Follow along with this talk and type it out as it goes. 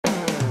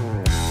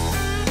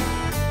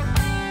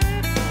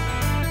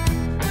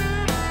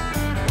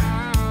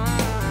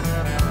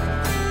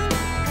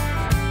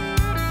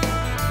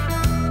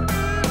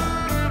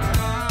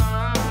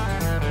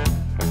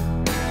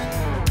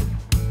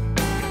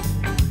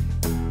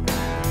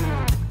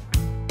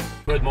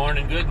Good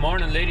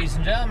morning, ladies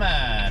and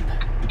gentlemen.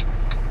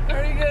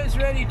 Are you guys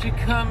ready to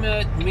come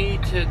at me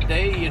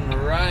today and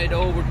ride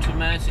over to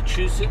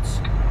Massachusetts?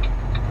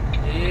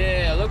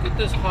 Yeah, look at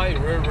this high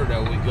river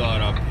that we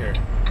got up here.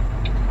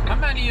 How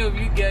many of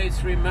you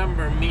guys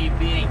remember me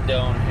being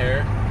down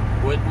here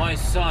with my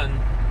son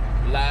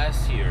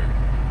last year?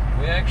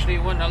 We actually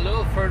went a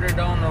little further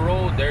down the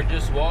road there,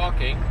 just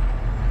walking,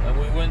 and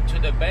we went to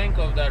the bank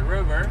of that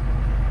river,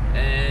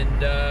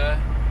 and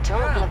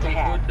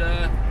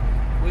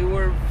we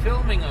were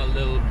filming a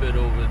little bit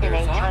over there.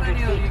 In 800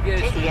 feet,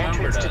 take the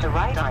entrance to the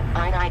right on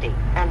I-90,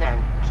 and then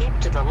keep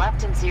to the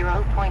left in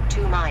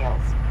 0.2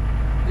 miles.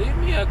 Leave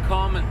me a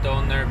comment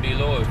down there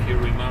below if you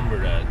remember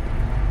that.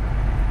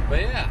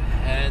 But yeah,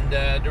 and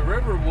the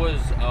river was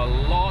a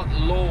lot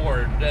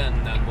lower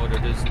then than what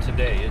it is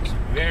today. It's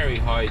very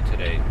high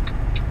today.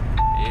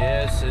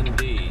 Yes,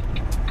 indeed.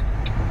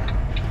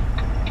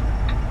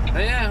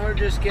 But yeah, we're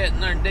just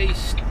getting our day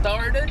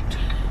started.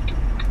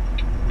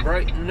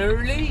 Bright and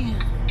early.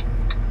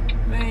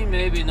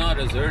 Maybe not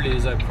as early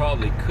as I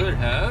probably could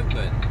have,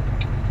 but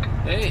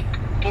hey.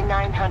 In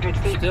 900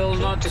 feet, still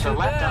keep not to too the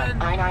left bad.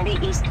 on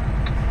I-90 East.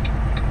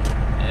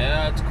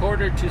 Yeah, it's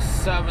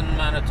 6:45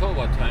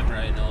 Manitoba time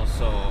right now,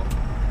 so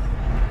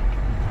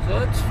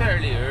it's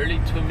fairly early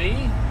to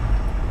me.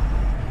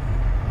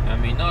 I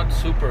mean, not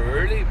super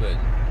early, but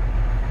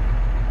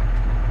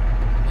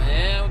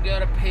yeah, we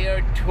gotta pay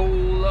our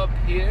toll up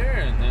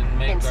here and then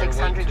make our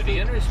way to the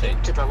interstate.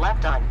 Keep to the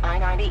left on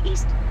I-90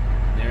 East.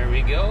 There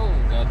we go.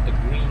 Got the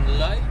green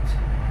light.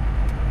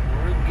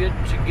 We're good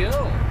to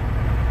go.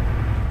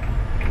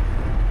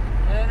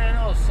 I don't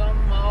know,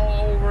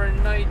 somehow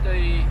overnight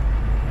I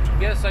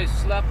guess I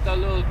slept a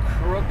little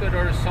crooked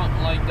or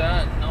something like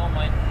that. Now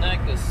my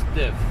neck is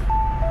stiff.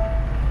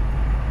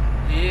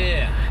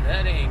 Yeah,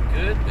 that ain't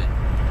good, but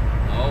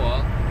oh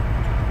well.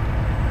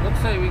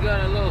 Looks like we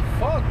got a little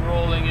fog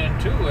rolling in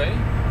too, eh?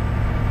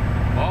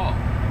 Oh,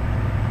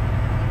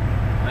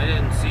 I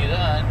didn't see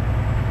that.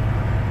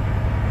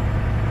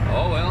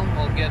 Oh well,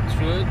 we'll get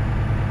through it.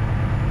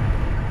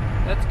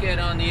 Let's get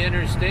on the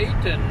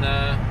interstate and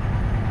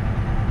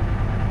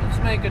let's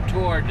make it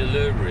to our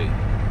delivery.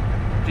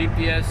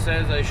 GPS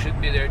says I should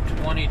be there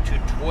 20 to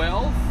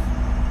 12.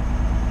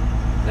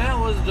 That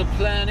was the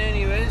plan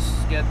anyways,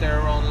 get there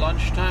around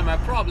lunchtime. I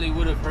probably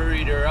would have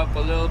hurried her up a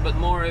little bit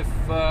more if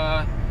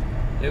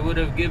they would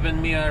have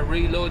given me a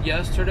reload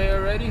yesterday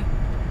already,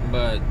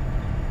 but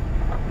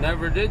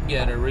never did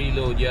get a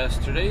reload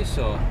yesterday,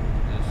 so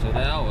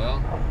now,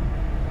 well,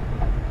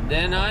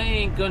 then I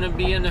ain't gonna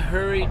be in a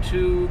hurry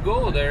to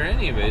go there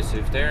anyways.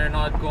 If they're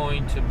not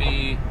going to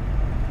be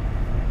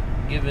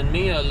giving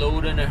me a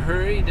load in a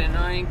hurry, then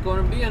I ain't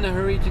gonna be in a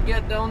hurry to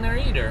get down there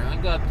either. I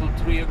got till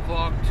 3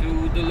 o'clock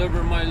to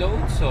deliver my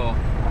load, so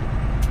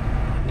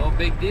no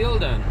big deal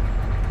then.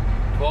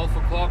 12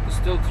 o'clock is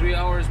still 3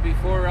 hours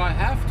before I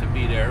have to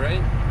be there,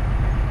 right?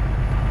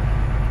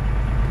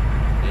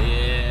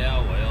 Yeah,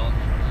 well,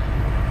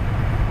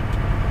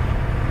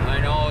 I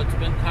know it's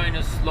been kind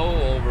of slow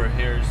over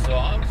here, so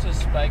I'm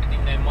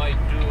suspecting they might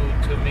do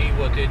to me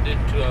what they did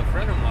to a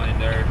friend of mine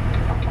there.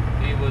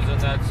 He was in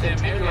that same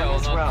area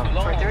not too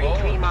long for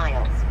 33 ago.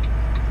 miles.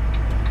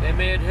 They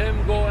made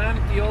him go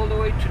empty all the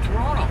way to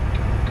Toronto.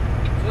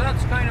 So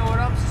that's kind of what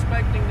I'm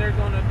suspecting they're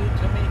going to do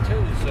to me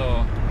too,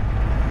 so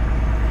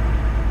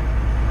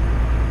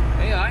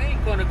hey, I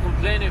ain't going to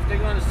complain if they're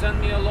going to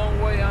send me a long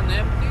way on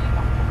empty.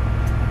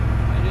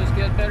 I just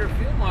get better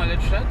fuel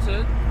mileage, that's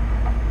it.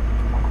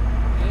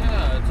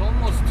 Yeah, it's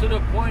almost to the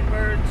point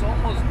where it's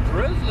almost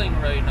drizzling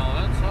right now.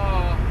 That's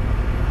how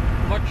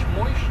much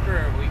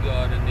moisture we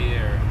got in the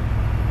air.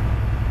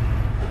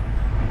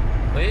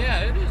 But yeah,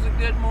 it is a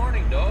good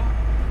morning though.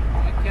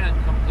 I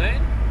can't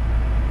complain.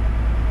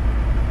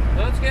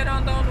 So let's get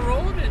on down the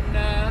road and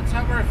let's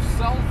have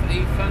ourselves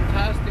a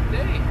fantastic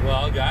day.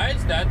 Well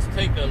guys, let's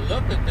take a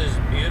look at this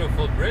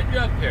beautiful bridge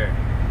up here.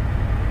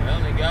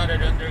 Well, they got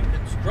it under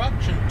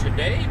construction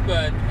today,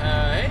 but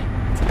hey,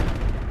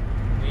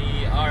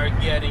 we are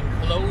getting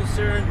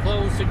closer and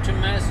closer to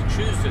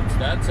Massachusetts.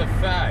 That's a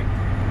fact.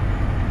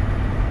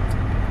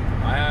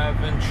 I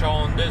haven't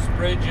shown this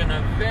bridge in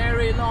a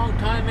very long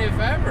time, if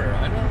ever.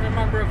 I don't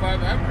remember if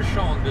I've ever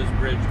shown this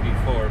bridge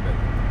before,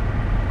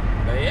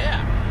 but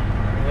yeah,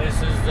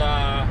 this is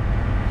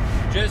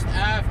just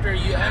after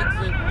you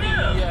exit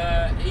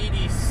the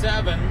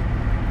 87,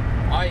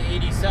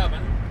 I-87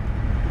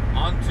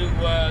 onto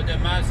the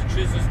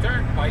Massachusetts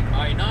Turnpike,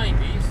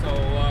 I-90, so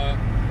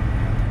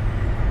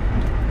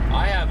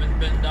I haven't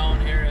been down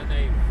here in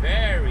a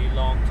very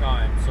long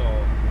time,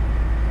 so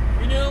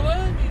you know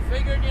what? We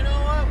figured, you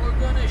know what? We're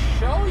gonna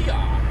show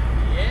ya.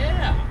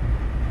 Yeah.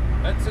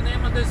 That's the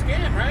name of this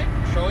game, right?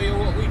 Show you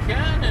what we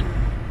can, and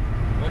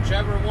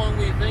whichever one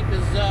we think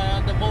is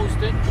the most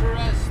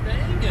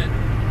interesting and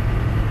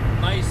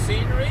nice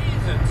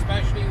sceneries, and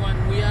especially when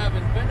we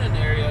haven't been in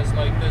areas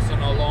like this in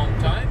a long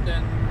time,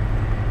 then,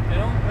 you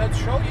know, let's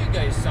show you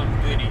guys some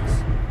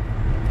goodies.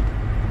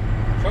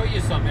 Show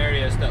you some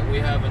areas that we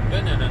haven't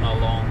been in a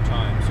long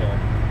time, so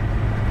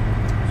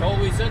it's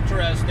always always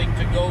interesting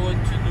to go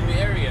into new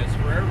areas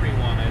for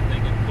everyone, I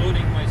think,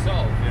 including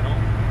myself, you know.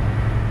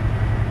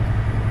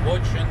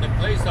 Which in the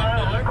place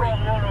I'm delivering,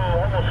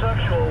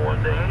 homosexual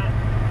one day.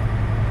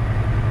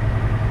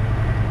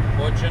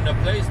 which in the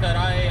place that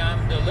I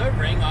am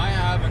delivering, I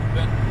haven't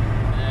been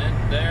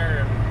in there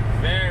in a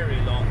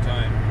very long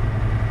time.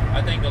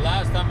 I think the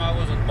last time I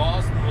was in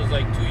Boston was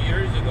like 2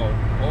 years ago,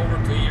 over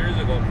 2 years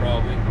ago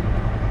probably.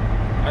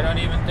 I don't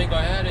even think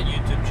I had a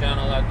YouTube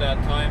channel at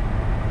that time.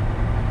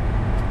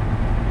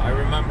 I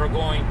remember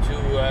going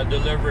to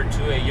deliver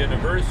to a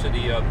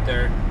university up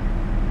there,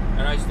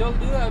 and I still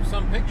do have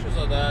some pictures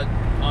of that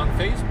on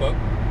Facebook.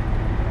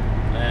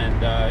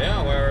 And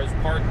yeah, where I was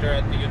parked there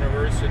at the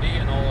university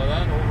and all of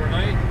that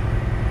overnight.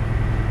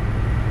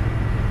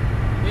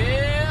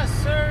 Yes,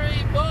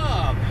 sirree,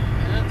 Bob.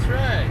 That's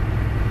right.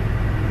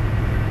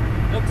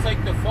 Looks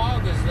like the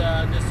fog is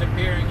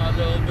disappearing a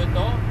little bit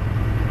though.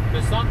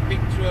 The sun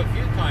peeked through a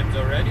few times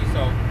already,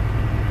 so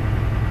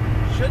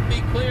should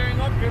be clearing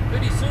up here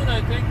pretty soon,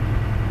 I think.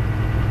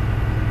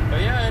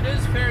 But yeah, it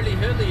is fairly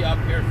hilly up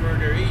here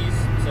further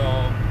east,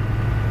 so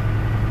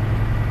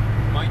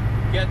might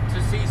get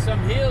to see some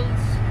hills.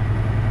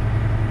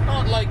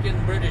 Not like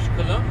in British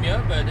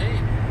Columbia, but hey,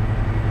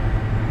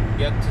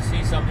 get to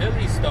see some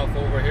hilly stuff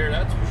over here,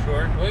 that's for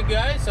sure. Well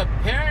guys,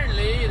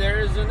 apparently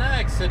there's an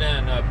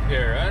accident up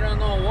here. I don't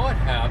know what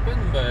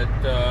happened, but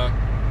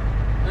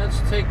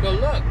let's take a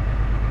look.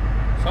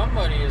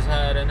 Somebody has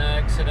had an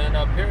accident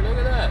up here, look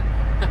at that.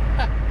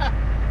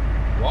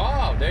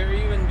 Wow, they're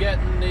even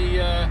getting the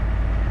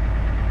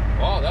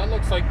wow, that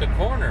looks like the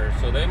corner,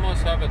 so they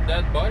must have a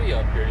dead body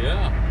up here.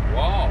 Yeah,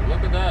 wow,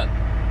 look at that.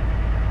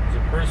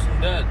 There's a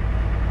person dead.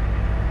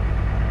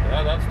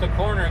 Yeah, that's the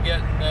corner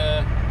getting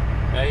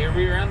he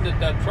rear-ended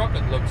that truck,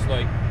 it looks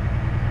like.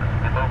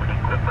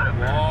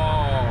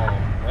 Wow,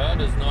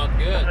 that is not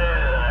good.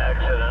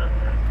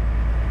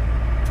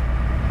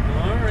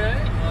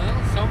 Alright,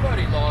 well,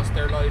 somebody lost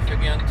their life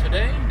again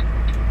today.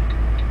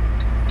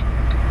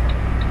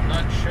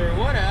 Not sure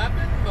what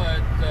happened,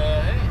 but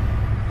hey,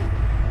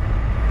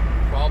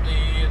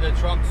 probably the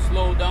truck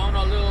slowed down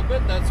a little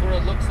bit, that's what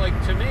it looks like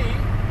to me.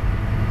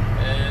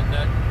 And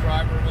that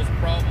driver was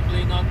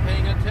probably not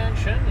paying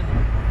attention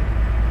and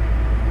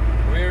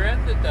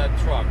rear-ended that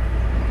truck.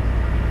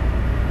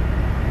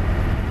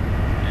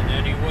 And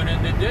then he went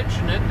in the ditch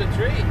and hit the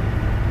tree.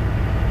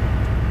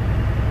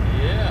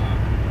 Yeah.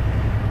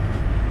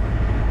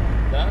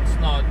 That's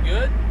not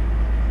good.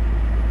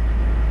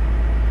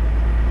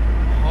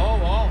 Oh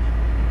well.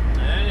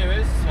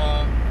 Anyways,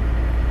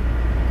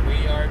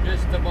 we are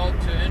just about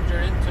to enter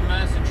into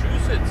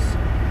Massachusetts.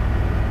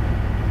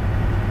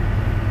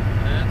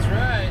 That's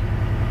right.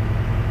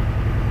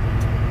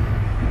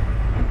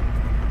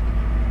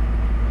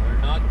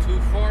 We're not too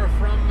far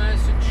from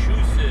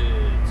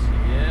Massachusetts.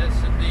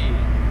 Yes, indeed.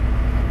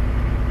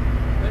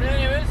 But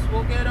anyways,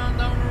 we'll get on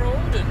down the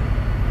road, and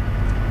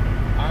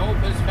I hope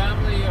his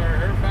family or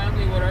her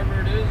family,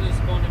 whatever it is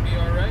going to be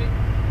alright.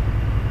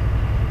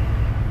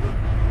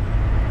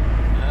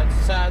 That's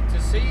sad to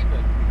see,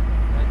 but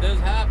that does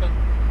happen.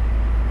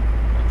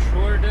 It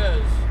sure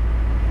does.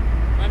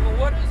 I mean,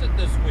 what is it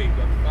this week?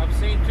 I've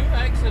seen 2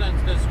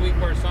 accidents this week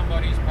where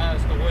somebody's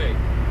passed away.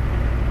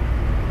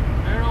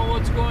 I don't know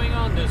what's going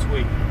on this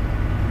week.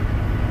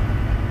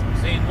 I've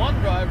seen one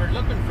driver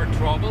looking for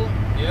trouble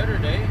the other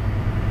day.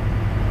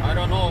 I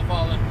don't know if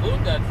I'll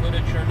include that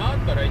footage or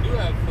not, but I do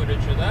have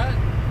footage of that.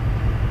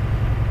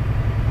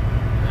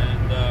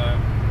 And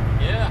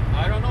yeah,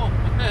 I don't know.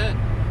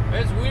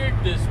 It's weird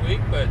this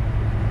week, but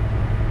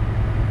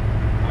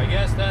I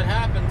guess that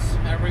happens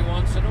every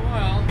once in a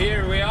while.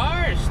 Here we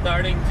are,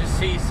 starting to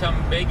see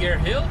some bigger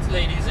hills,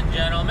 ladies and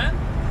gentlemen.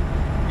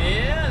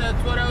 Yeah,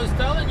 that's what I was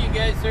telling you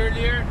guys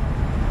earlier.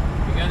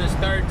 You're gonna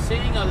start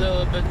seeing a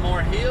little bit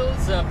more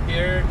hills up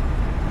here.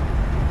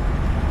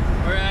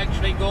 We're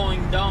actually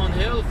going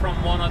downhill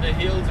from one of the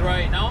hills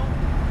right now.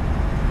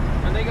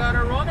 And they got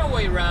a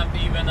runaway ramp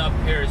even up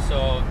here,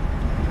 so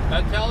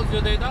that tells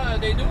you they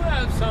do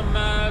have some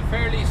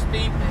fairly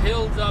steep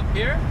hills up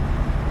here.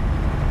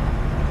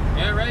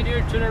 Yeah, right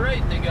here to the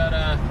right, they got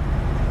a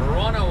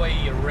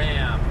runaway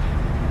ramp.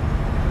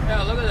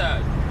 Yeah, look at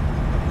that.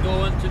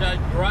 Go into that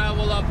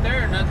gravel up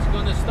there, and that's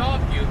going to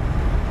stop you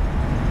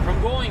from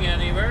going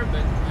anywhere,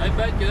 but I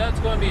bet you that's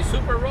going to be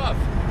super rough.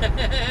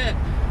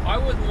 I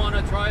wouldn't want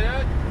to try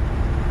that.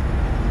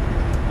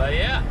 But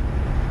yeah,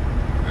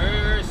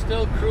 we're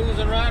still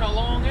cruising right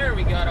along here.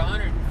 We got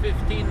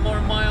 115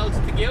 more miles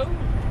to go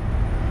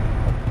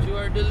to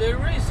our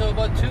delivery, so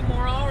about 2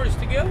 more hours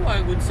to go,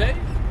 I would say.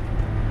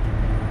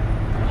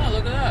 Oh,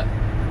 look at that.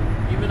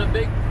 Even a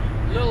big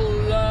little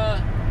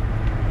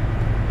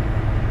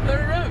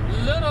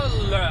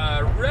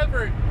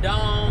river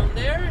down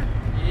there.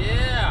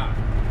 Yeah.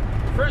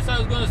 First I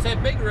was going to say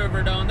big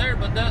river down there,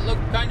 but that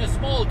looked kind of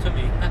small to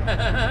me.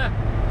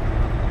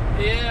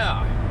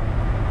 Yeah.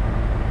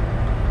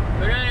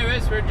 But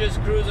anyways, we're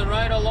just cruising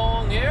right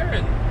along here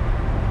and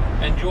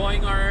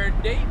enjoying our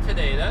day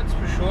today, that's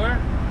for sure.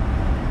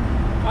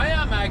 I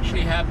am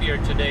actually happier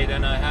today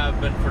than I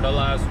have been for the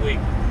last week.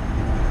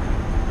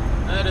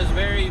 That is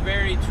very,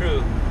 very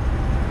true.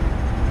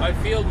 I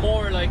feel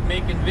more like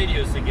making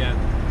videos again.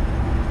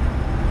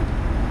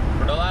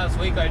 For the last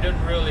week I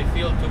didn't really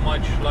feel too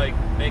much like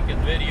making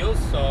videos,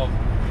 so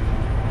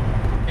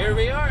here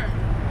we are.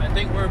 I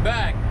think we're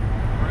back.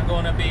 We're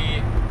going to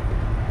be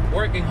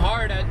working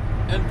hard at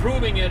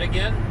improving it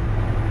again.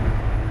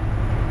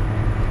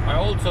 I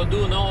also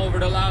do know over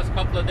the last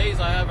couple of days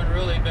I haven't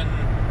really been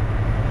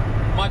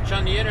much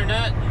on the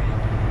internet,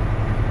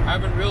 and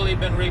haven't really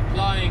been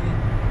replying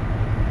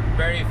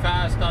very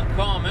fast on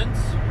comments.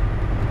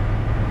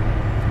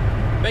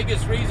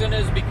 Biggest reason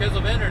is because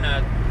of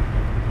internet.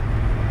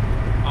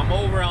 I'm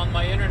over on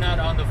my internet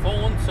on the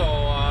phone, so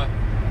I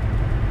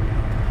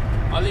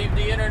leave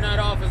the internet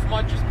off as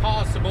much as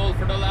possible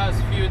for the last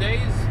few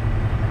days.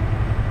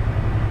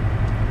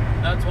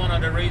 That's one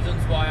of the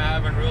reasons why I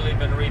haven't really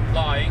been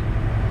replying.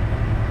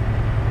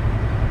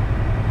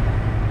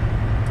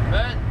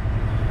 But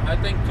I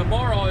think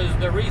tomorrow is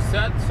the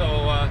reset, so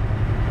I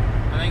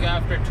think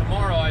after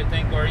tomorrow,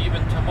 or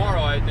even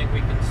tomorrow, I think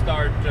we can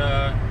start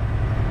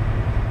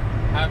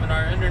having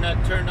our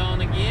internet turned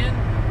on again.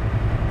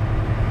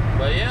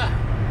 But yeah,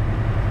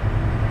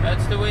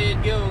 that's the way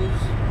it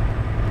goes.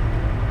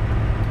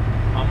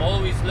 I'm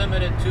always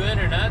limited to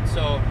internet,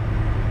 so,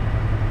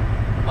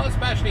 well,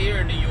 especially here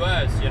in the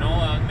US, you know.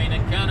 I mean,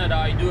 in Canada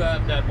I do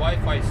have that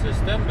Wi-Fi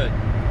system, but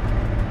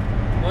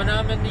when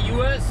I'm in the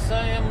US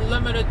I am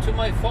limited to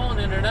my phone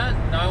internet,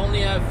 and I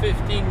only have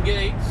 15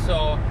 gigs,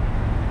 so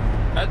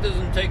that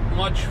doesn't take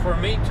much for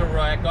me to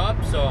rack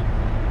up. So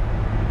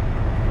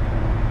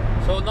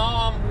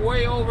now I'm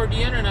way over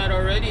the internet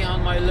already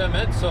on my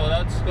limit, so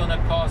that's gonna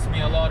cost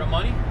me a lot of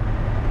money.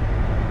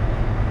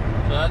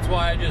 So that's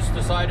why I just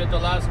decided the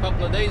last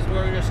couple of days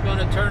we're just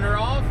gonna turn her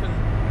off. And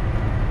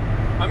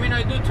I mean,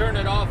 I do turn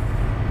it off.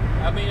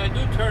 I mean, I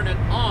do turn it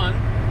on,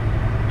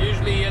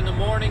 usually in the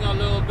morning a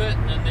little bit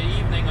and in the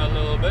evening a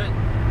little bit.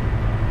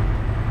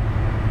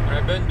 And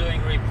I've been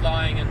doing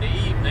replying in the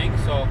evening,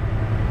 so.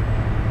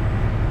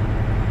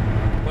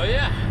 But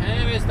yeah,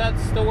 anyways,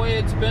 that's the way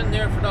it's been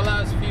there for the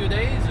last few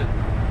days.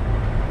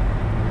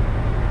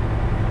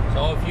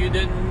 So if you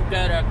didn't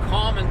get a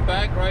comment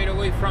back right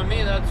away from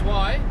me, that's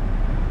why.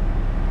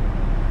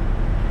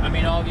 I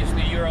mean,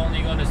 obviously you're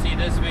only going to see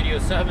this video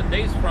 7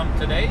 days from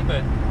today,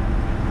 but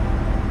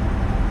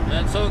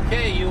that's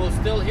okay, you will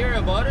still hear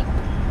about it.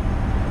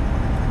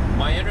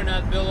 My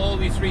internet bill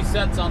always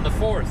resets on the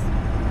 4th.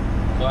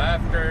 So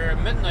after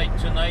midnight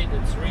tonight,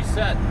 it's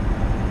reset.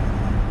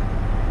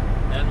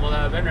 Then we'll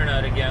have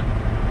internet again.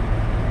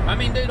 I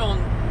mean, they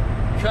don't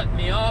cut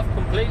me off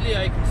completely.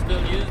 I can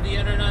still use the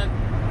internet,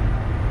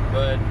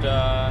 but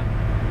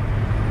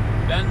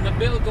then the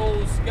bill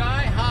goes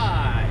sky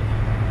high.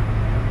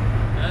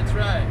 That's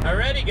right.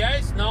 Alrighty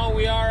guys, now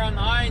we are on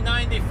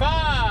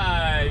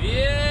I-95.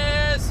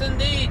 Yes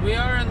indeed, we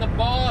are in the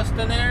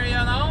Boston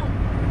area now.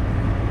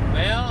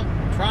 Well,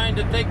 trying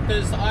to take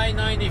this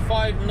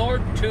I-95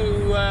 north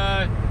to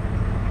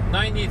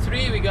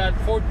 93. We got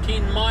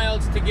 14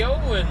 miles to go,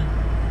 and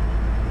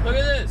look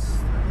at this.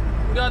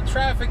 We got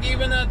traffic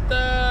even at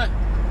at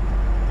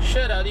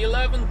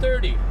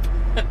 11:30.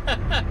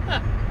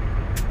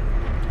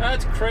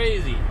 That's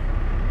crazy.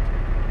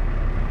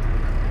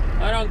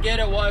 I don't get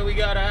it why we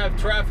gotta have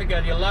traffic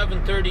at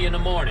 11:30 in the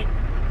morning.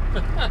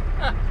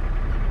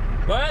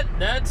 But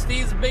that's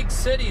these big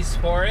cities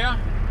for you.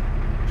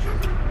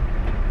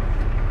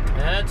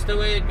 That's the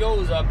way it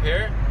goes up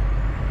here.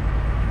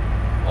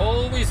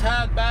 Always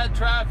had bad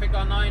traffic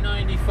on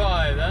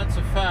I-95, that's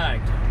a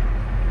fact.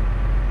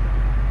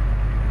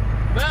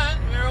 But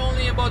we're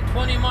only about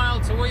 20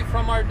 miles away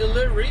from our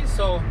delivery,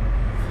 so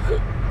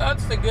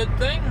that's the good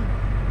thing.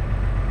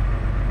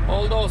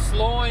 Although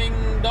slowing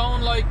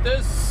down like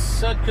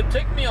this, it could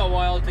take me a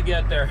while to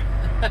get there.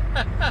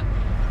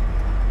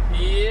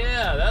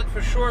 Yeah, that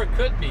for sure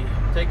could be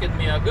taking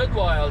me a good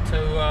while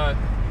to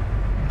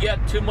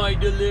get to my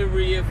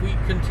delivery if we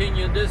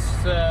continue this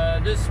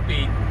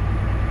speed.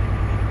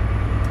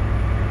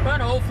 But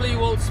hopefully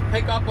we'll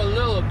pick up a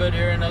little bit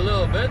here in a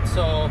little bit,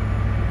 so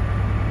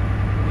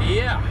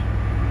yeah.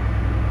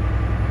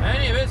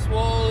 Anyways,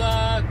 we'll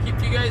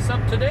keep you guys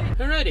up to date.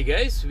 Alrighty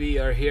guys, we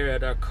are here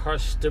at our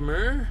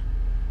customer.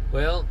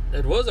 Well,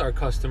 it was our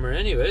customer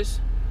anyways,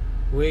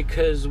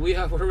 because we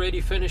have already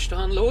finished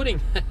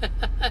unloading.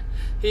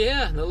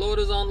 Yeah, the load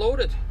is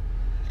unloaded.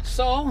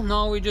 So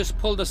now we just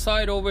pulled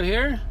aside over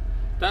here.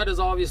 That is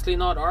obviously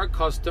not our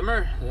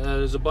customer.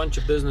 There's a bunch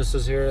of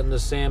businesses here in the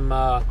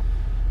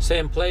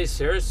same place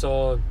here.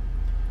 So,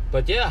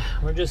 but yeah,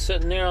 we're just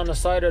sitting there on the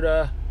side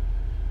of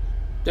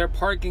their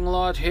parking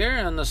lot here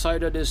on the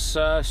side of this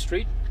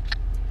street,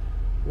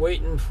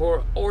 waiting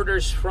for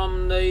orders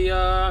from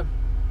the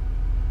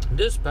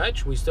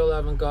dispatch. We still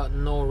haven't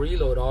gotten no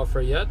reload offer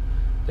yet.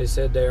 They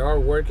said they are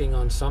working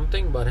on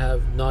something, but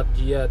have not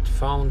yet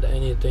found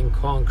anything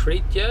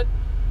concrete yet,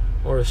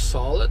 or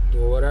solid,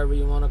 or whatever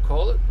you want to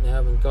call it. They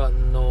haven't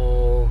gotten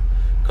no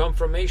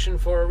confirmation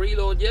for a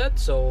reload yet.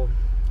 So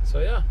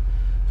yeah,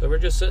 So we're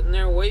just sitting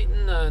there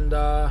waiting, and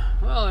well,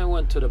 I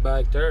went to the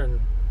back there and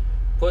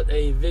put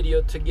a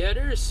video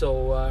together,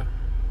 so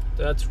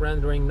that's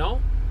rendering now.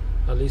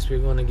 At least we're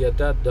going to get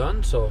that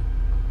done. So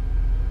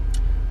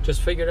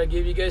just figured I'd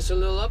give you guys a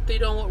little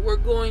update on what we're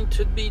going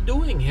to be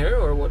doing here,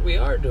 or what we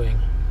are doing.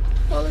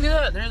 Oh, look at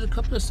that, there's a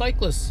couple of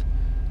cyclists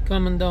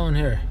coming down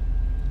here.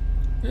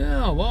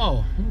 Yeah,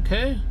 wow,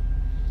 okay.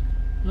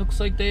 Looks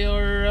like they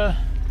are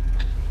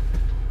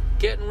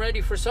getting ready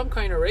for some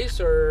kind of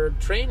race or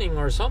training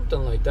or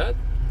something like that.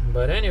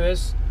 But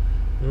anyways,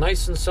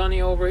 nice and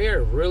sunny over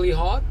here. Really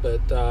hot,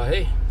 but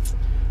hey,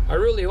 I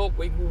really hope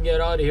we can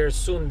get out of here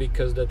soon,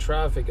 because the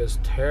traffic is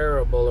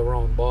terrible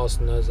around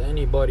Boston, as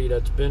anybody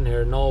that's been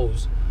here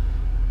knows.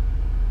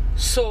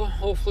 So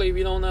hopefully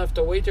we don't have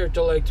to wait here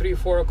till like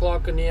 3-4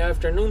 o'clock in the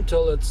afternoon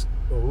till it's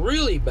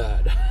really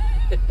bad.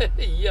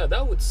 Yeah,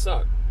 that would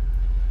suck.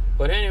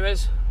 But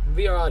anyways,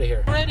 we are out of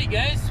here. Alrighty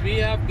guys, we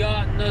have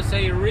gotten us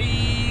a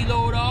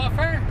reload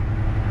offer.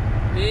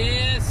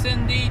 Yes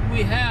indeed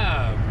we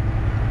have.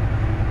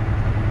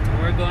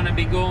 We're going to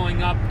be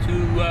going up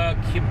to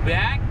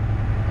Quebec,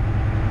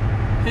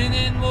 and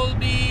then we'll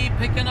be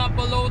picking up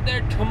a load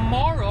there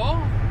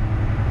tomorrow,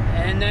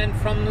 and then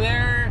from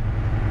there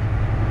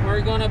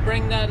we're going to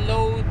bring that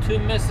load to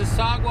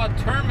Mississauga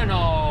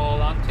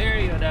Terminal,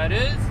 Ontario, that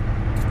is.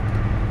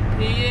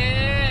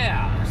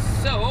 Yeah,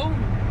 so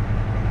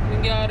we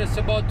got us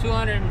about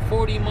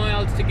 240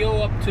 miles to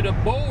go up to the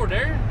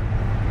border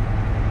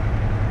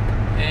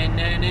and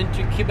then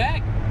into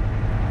Quebec.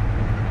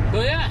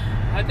 So yeah,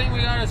 I think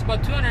we got us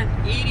about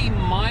 280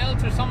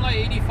 miles or something, like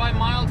 85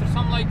 miles or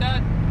something like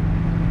that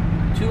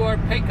to our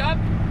pickup,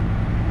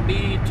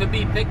 to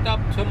be picked up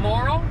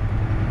tomorrow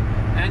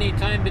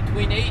anytime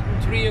between 8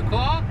 and 3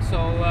 o'clock. So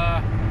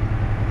I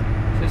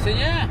said,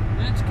 yeah,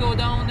 let's go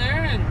down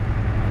there and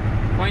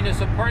find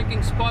us a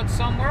parking spot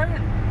somewhere.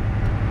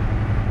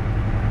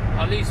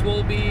 At least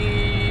we'll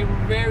be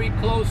very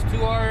close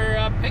to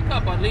our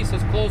pickup, at least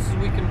as close as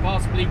we can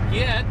possibly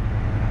get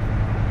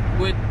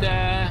with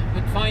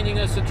finding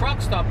us a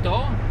truck stop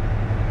though.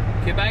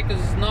 Quebec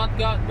has not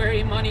got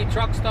very many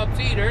truck stops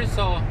either,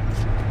 so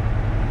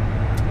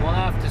we'll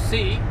have to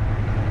see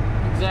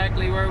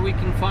exactly where we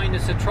can find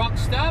us a truck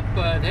stop,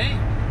 but hey,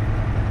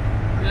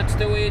 that's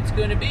the way it's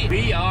going to be.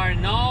 We are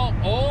now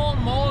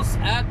almost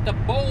at the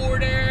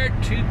border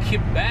to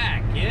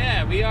Quebec.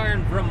 Yeah, we are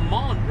in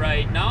Vermont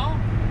right now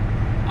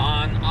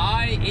on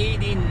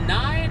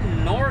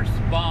I-89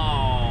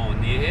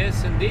 northbound.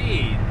 Yes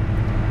indeed.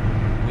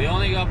 We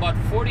only got about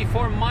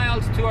 44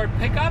 miles to our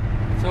pickup,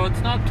 so it's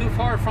not too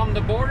far from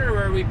the border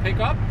where we pick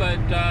up, but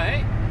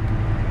hey,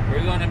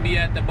 we're going to be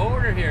at the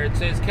border here. It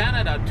says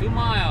Canada 2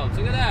 miles.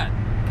 Look at that.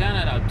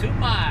 Canada 2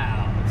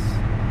 miles.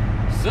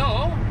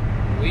 So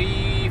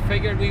we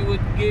figured we would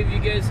give you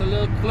guys a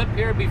little clip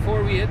here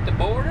before we hit the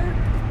border,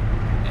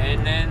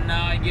 and then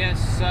I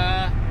guess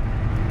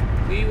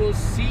we will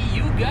see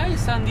you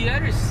guys on the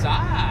other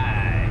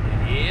side.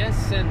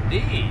 Yes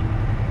indeed.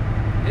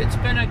 It's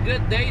been a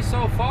good day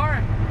so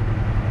far.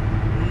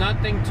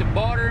 Nothing to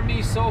bother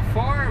me so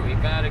far. We've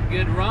had a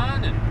good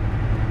run and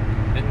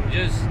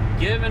just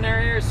giving her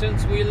here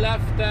since we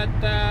left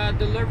that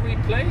delivery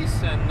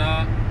place, and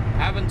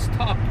haven't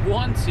stopped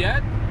once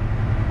yet.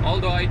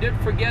 Although I did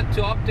forget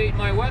to update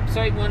my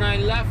website when I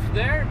left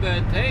there,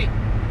 but hey,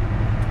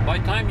 by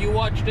the time you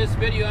watch this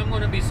video, I'm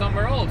going to be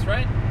somewhere else,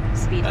 right?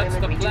 That's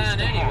the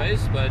plan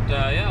anyways, but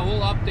yeah,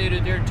 we'll update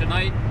it here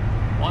tonight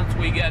once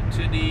we get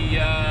to the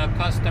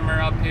customer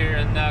up here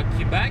in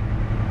Quebec.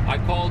 I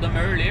called them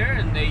earlier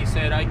and they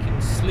said I can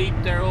sleep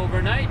there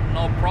overnight,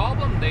 no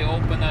problem. They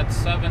open at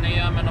 7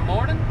 a.m. in the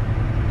morning,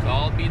 so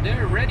I'll be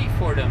there ready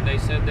for them. They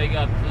said they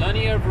got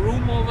plenty of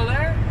room over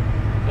there.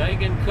 They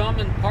can come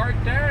and park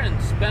there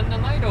and spend the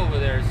night over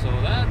there, so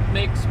that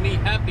makes me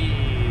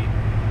happy,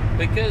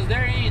 because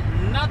there ain't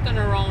nothing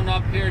around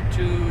up here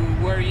to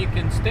where you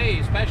can stay,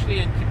 especially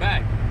in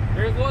Quebec.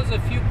 There was a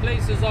few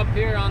places up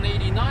here on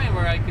 89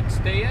 where I could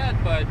stay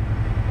at, but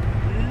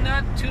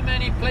not too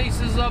many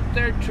places up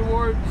there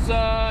towards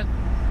my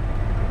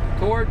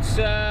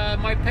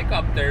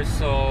pickup there.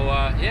 So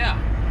yeah,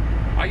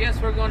 I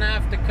guess we're gonna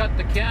have to cut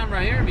the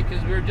camera here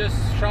because we're just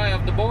shy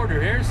of the border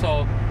here,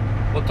 so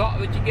we'll talk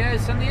with you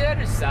guys on the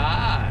other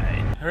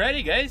side.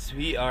 Alrighty guys,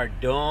 we are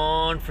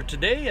done for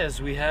today, as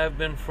we have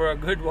been for a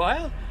good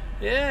while.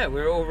 Yeah,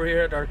 we're over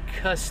here at our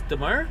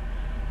customer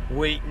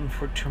waiting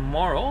for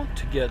tomorrow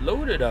to get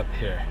loaded up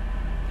here.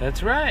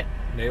 That's right,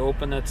 they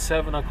open at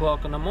 7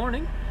 o'clock in the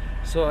morning,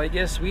 so I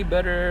guess we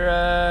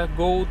better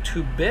go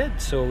to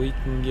bed so we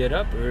can get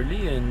up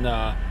early and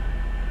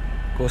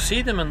go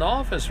see them in the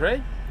office,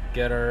 right?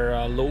 Get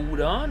our load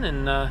on,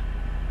 and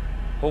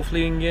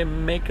hopefully we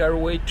can make our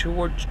way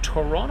towards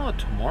Toronto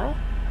tomorrow.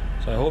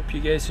 So I hope you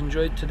guys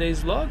enjoyed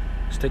today's vlog.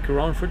 Stick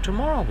around for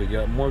tomorrow, we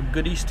got more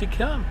goodies to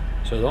come,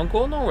 so don't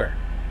go nowhere.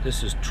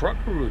 This is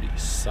Trucker Rudi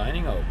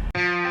signing out.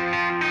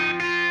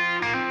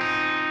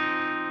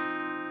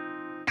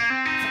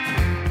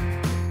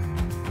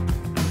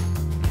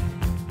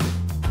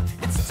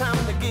 It's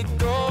time to get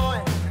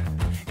going.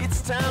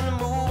 It's time to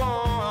move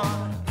on.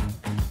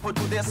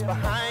 this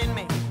behind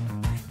me.